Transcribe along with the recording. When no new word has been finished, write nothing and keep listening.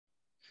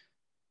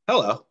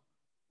Hello,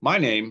 my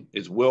name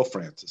is Will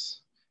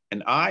Francis,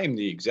 and I am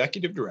the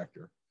Executive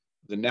Director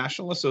of the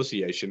National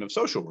Association of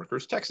Social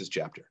Workers Texas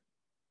chapter.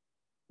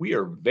 We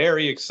are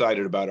very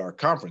excited about our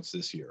conference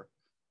this year,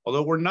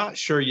 although we're not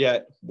sure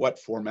yet what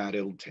format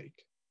it'll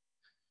take.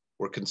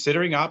 We're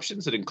considering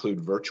options that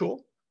include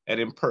virtual and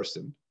in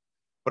person,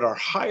 but our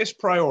highest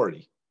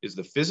priority is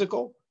the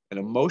physical and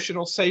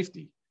emotional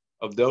safety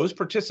of those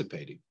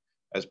participating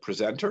as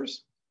presenters,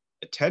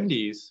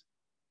 attendees,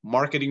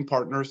 marketing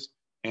partners,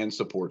 and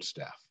support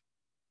staff.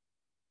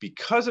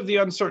 Because of the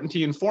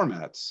uncertainty in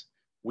formats,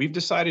 we've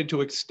decided to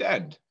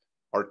extend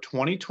our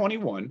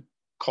 2021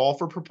 call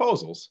for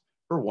proposals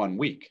for 1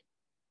 week.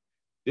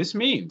 This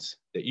means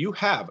that you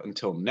have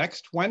until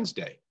next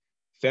Wednesday,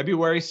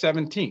 February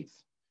 17th,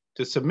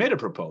 to submit a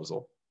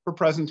proposal for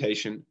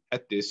presentation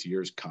at this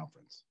year's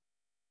conference.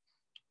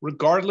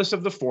 Regardless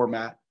of the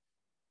format,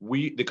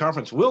 the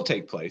conference will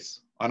take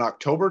place on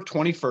October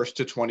 21st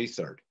to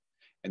 23rd,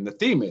 and the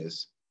theme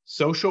is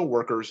Social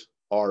Workers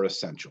Are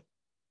Essential.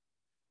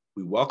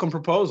 We welcome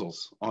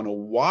proposals on a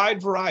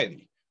wide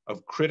variety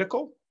of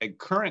critical and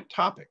current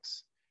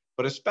topics,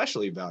 but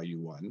especially value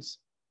ones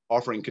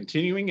offering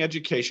continuing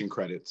education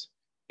credits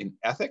in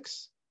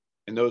ethics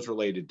and those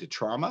related to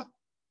trauma,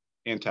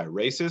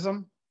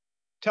 anti-racism,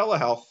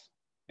 telehealth,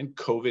 and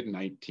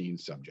COVID-19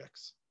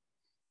 subjects.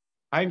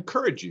 I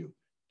encourage you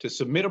to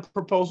submit a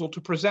proposal to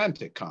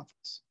present at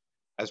conference,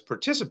 as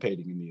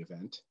participating in the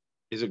event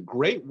is a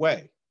great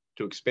way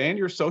to expand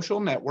your social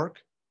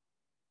network,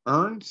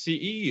 earn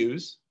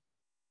CEUs,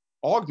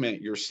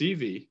 augment your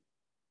CV,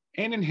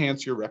 and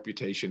enhance your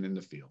reputation in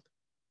the field.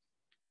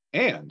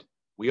 And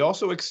we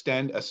also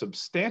extend a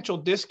substantial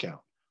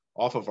discount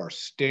off of our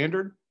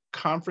standard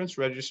conference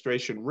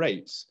registration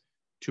rates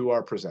to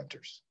our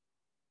presenters.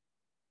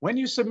 When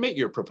you submit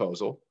your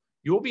proposal,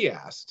 you will be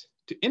asked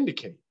to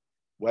indicate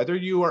whether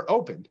you are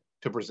open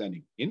to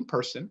presenting in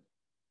person,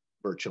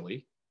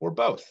 virtually, or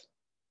both.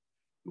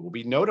 You will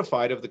be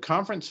notified of the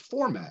conference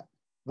format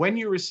when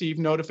you receive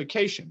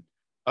notification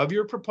of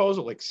your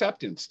proposal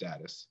acceptance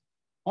status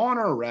on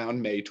or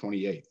around May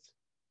 28th.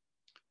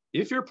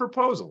 If your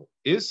proposal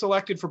is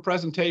selected for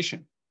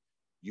presentation,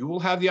 you will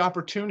have the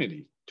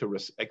opportunity to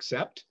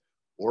accept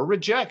or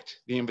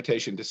reject the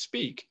invitation to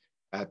speak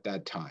at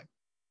that time.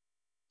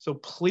 So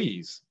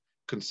please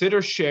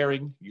consider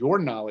sharing your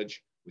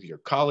knowledge with your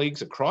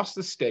colleagues across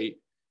the state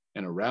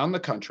and around the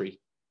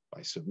country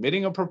by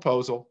submitting a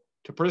proposal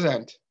to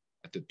present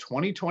at the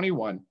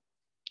 2021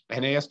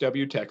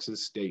 NASW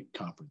Texas State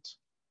Conference.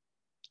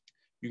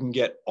 You can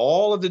get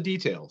all of the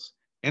details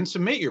and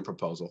submit your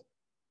proposal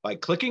by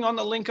clicking on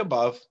the link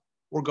above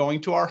or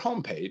going to our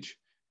homepage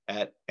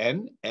at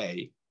naswtx.org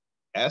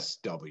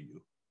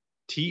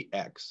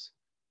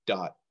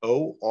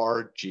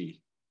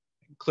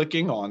and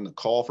clicking on the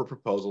Call for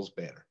Proposals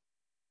banner.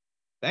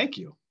 Thank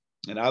you,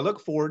 and I look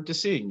forward to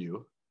seeing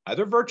you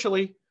either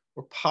virtually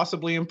or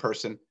possibly in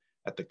person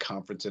at the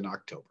conference in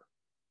October.